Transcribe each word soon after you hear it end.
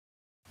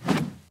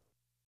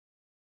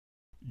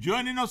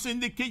Joining us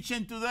in the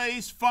kitchen today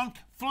is Funk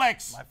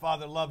Flex. My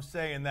father loves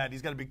saying that.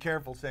 He's got to be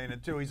careful saying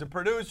it, too. He's a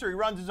producer. He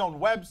runs his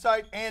own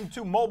website and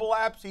 2 mobile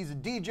apps. He's a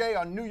DJ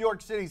on New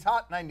York City's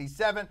Hot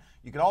 97.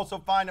 You can also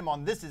find him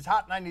on This Is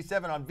Hot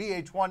 97 on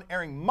VH1,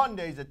 airing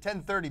Mondays at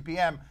 10:30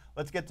 p.m.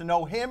 Let's get to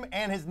know him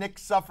and his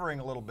Knicks suffering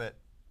a little bit.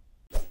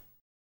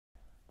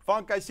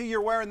 Funk, I see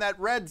you're wearing that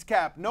Reds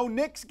cap. No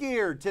Knicks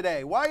gear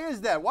today. Why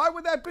is that? Why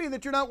would that be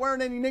that you're not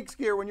wearing any Knicks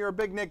gear when you're a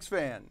big Knicks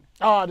fan?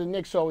 Oh, the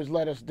Knicks always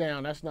let us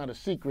down. That's not a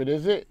secret,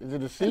 is it? Is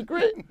it a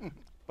secret?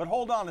 But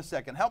hold on a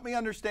second. Help me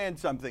understand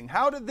something.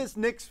 How did this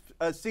Knicks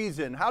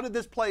season, how did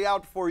this play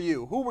out for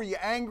you? Who were you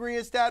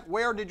angriest at?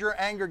 Where did your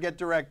anger get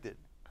directed?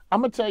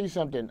 I'm going to tell you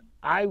something.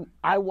 I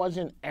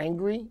wasn't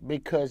angry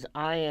because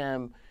I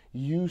am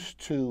used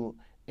to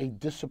a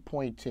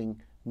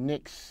disappointing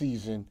Knicks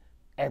season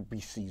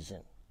every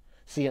season.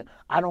 See,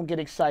 I don't get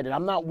excited.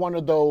 I'm not one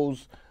of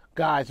those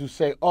guys who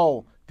say,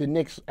 oh, the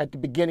Knicks, at the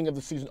beginning of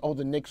the season, oh,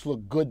 the Knicks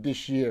look good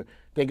this year.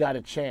 They got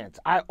a chance.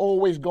 I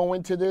always go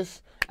into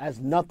this as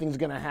nothing's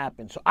going to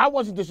happen. So I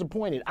wasn't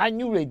disappointed. I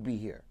knew they'd be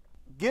here.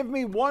 Give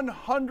me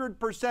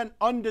 100%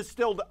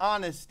 undistilled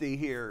honesty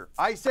here.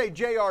 I say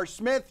J.R.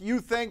 Smith, you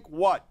think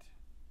what?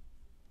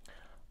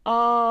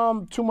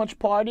 Too much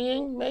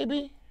partying,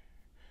 maybe.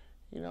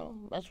 You know,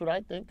 that's what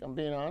I think. I'm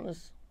being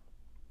honest.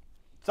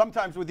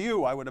 Sometimes with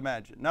you, I would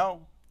imagine.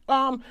 No?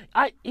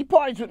 He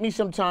parties with me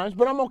sometimes,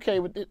 but I'm okay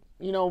with it.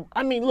 You know,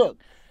 I mean, look,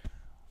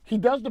 he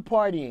does the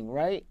partying,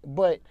 right?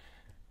 But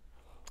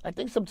I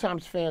think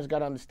sometimes fans got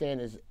to understand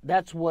is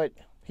that's what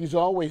he's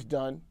always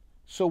done.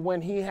 So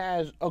when he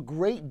has a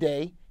great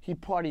day, he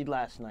partied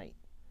last night.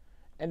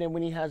 And then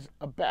when he has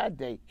a bad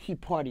day, he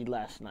partied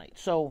last night.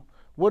 So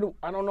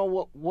I don't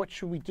know what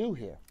should we do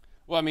here?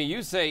 Well, I mean,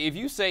 if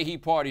you say he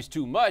parties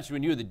too much,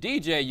 when you're the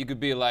DJ, you could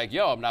be like,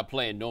 yo, I'm not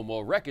playing no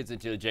more records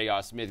until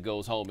J.R. Smith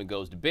goes home and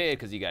goes to bed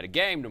because he got a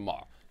game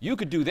tomorrow. You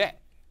could do that.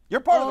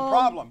 You're part of the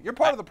problem. You're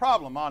part of the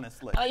problem,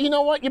 honestly. You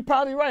know what? You're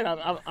probably right.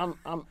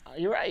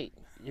 You're right.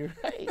 You're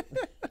right.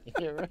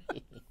 You're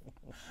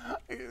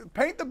right.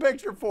 Paint the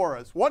picture for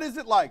us. What is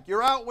it like?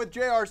 You're out with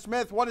J.R.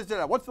 Smith. What is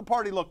it? What's the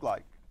party look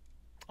like?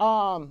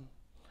 I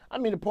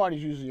mean, the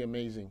party's usually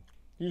amazing.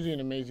 Usually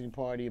an amazing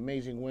party,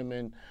 amazing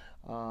women.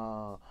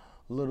 A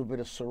little bit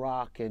of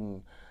Ciroc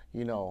and,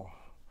 you know,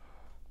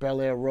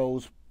 Bel Air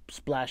Rose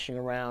splashing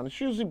around.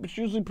 It's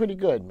usually pretty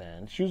good,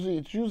 man. It's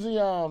usually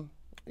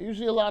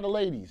a lot of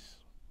ladies.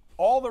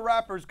 All the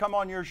rappers come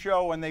on your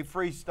show and they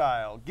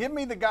freestyle. Give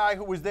me the guy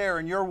who was there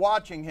and you're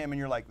watching him and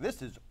you're like,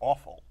 this is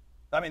awful.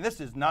 I mean, this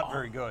is not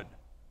very good.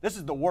 This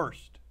is the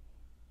worst.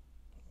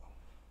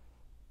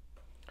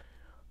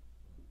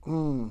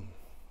 Go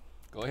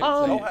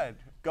ahead.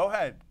 Go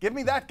ahead. Give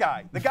me that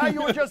guy. The guy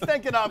you were just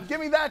thinking of. Give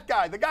me that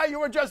guy. The guy you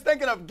were just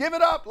thinking of. Give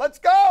it up. Let's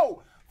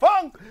go.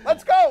 Funk,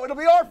 let's go. It'll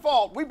be our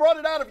fault. We brought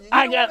it out of you.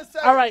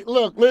 All right,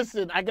 look,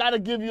 listen. I got to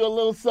give you a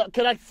little something.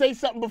 Can I say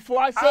something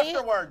before I say it?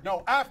 Afterward.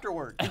 No,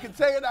 afterward. You can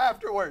say it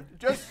afterward.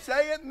 Just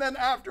say it and then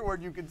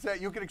afterward you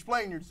can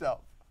explain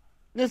yourself.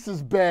 This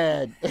is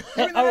bad. All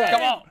right.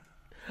 Come on.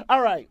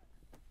 All right.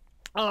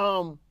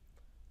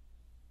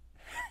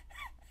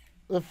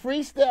 The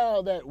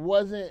freestyle that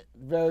wasn't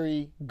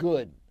very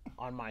good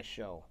on my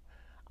show,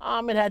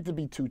 it had to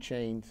be 2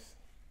 Chainz.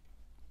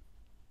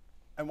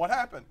 And what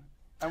happened?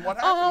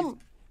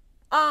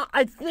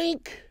 I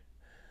think,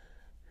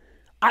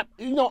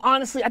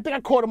 honestly, I think I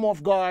caught him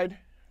off guard.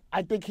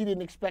 I think he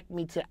didn't expect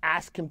me to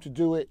ask him to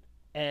do it,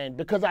 and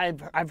because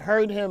I've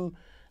heard him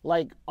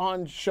like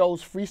on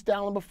shows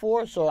freestyling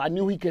before, so I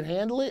knew he could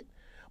handle it.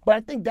 But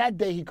I think that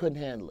day he couldn't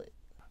handle it.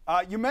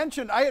 You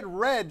mentioned, I had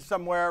read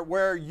somewhere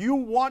where you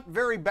want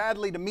very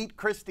badly to meet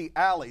Kirstie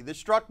Alley. This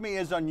struck me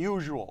as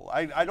unusual.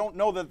 I don't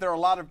know that there are a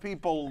lot of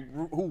people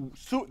who,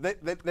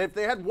 if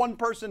they had one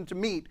person to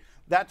meet,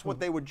 that's what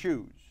they would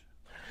choose.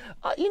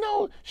 You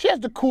know, she has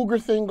the cougar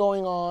thing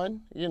going on,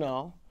 you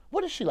know.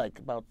 What is she like,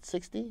 about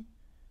 60,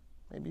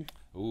 maybe?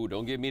 Ooh,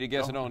 don't get me to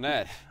guessing on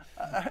that.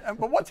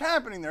 But what's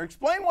happening there?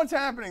 Explain what's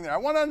happening there. I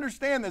want to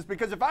understand this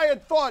because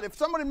if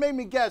somebody made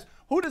me guess,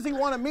 who does he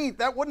want to meet,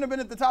 that wouldn't have been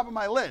at the top of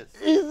my list.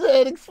 He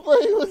said,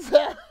 explain what's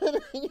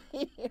happening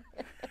here.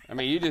 I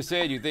mean, you just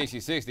said you think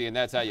she's 60 and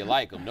that's how you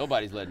like them.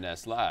 Nobody's letting that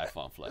slide,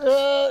 Funk Flex.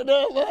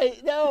 No,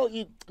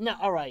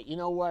 all right, you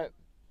know what?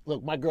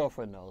 Look, my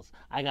girlfriend knows.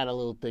 I got a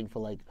little thing for,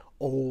 like,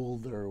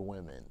 older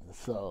women.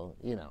 So,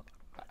 you know,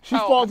 she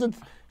falls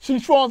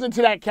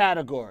into that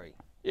category.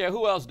 Yeah,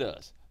 who else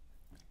does?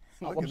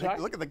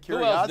 Look at the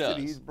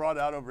curiosity he's brought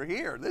out over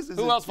here.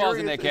 Who else falls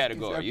in that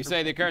category? You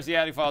say that Kirstie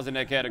Alley falls in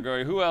that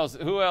category. Who else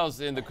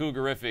in the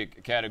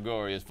cougarific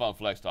category is Funk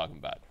Flex talking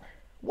about?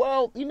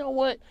 Well, you know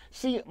what?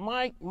 See,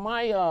 my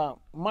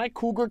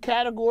cougar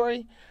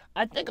category,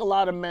 I think a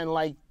lot of men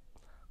like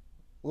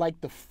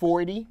the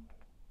 40.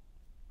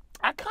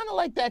 I kind of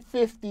like that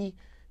 50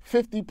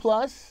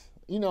 plus.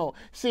 You know,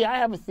 see, I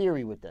have a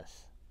theory with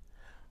this.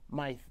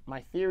 My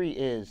theory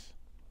is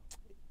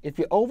if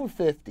you're over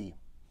 50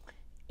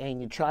 and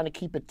you're trying to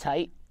keep it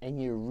tight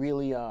and you're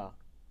really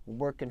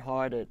working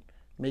hard at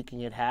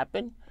making it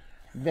happen,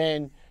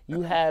 then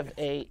you have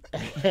a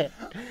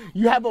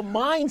you have a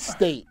mind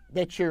state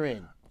that you're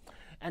in.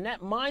 And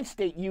that mind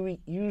state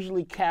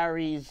usually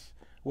carries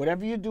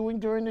whatever you're doing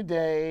during the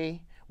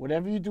day,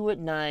 whatever you do at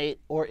night,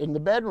 or in the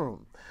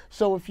bedroom.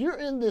 So if you're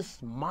in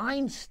this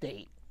mind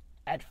state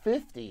at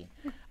 50,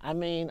 I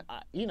mean,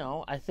 you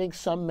know, I think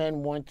some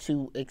men want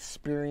to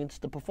experience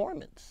the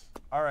performance.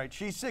 All right,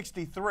 she's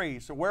 63,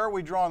 so where are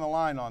we drawing the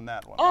line on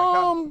that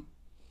one?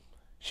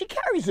 She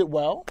carries it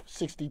well,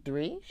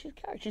 63.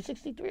 She's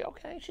 63,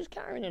 okay. She's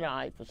carrying it all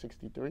right for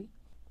 63.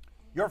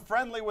 You're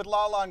friendly with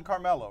Lala and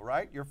Carmelo,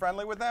 right? You're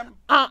friendly with them?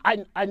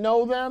 I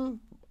know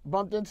them,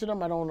 bumped into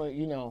them. I don't know,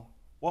 you know.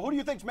 Well, who do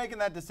you think's making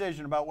that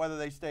decision about whether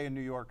they stay in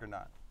New York or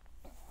not?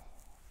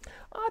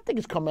 I think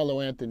it's Carmelo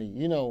Anthony.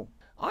 You know,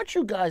 aren't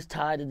you guys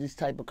tired of this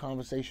type of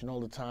conversation all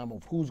the time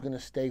of who's going to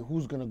stay,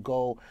 who's going to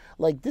go?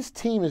 Like, this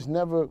team is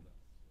never,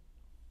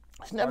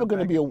 it's never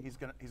going to be a... He's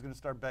going to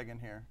start begging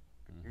here.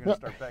 You're going to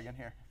start begging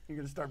here. You're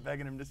going to start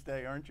begging him to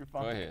stay, aren't you,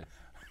 Funk? Go ahead.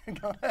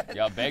 Go ahead.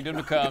 Y'all begged him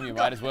to come. You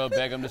might as well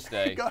beg him to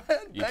stay. Go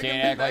ahead. You Beg can't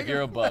him, act like beg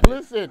you're him. above it.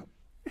 Listen,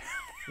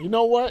 you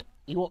know what?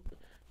 You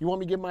want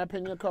me to give my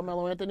opinion on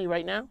Carmelo Anthony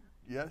right now?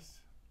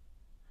 Yes.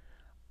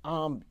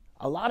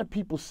 A lot of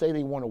people say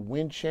they want to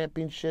win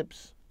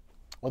championships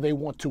or they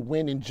want to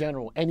win in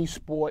general, any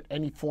sport,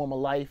 any form of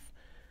life.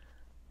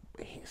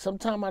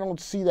 Sometimes I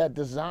don't see that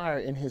desire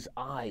in his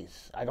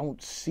eyes. I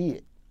don't see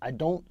it. I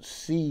don't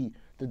see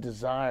the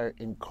desire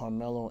in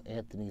Carmelo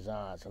Anthony's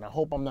eyes. And I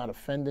hope I'm not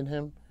offending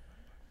him.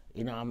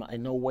 You know, I'm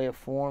in no way or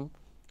form.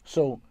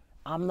 So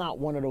I'm not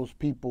one of those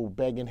people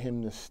begging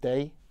him to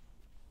stay.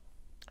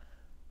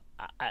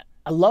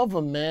 I love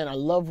him, man. I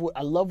love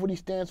what he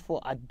stands for.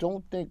 I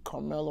don't think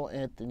Carmelo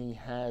Anthony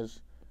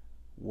has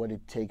what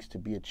it takes to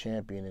be a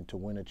champion and to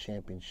win a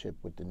championship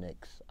with the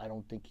Knicks. I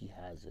don't think he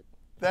has it.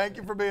 Thank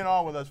you for being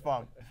on with us,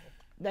 Funk.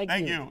 Thank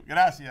Thank you.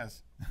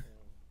 Gracias.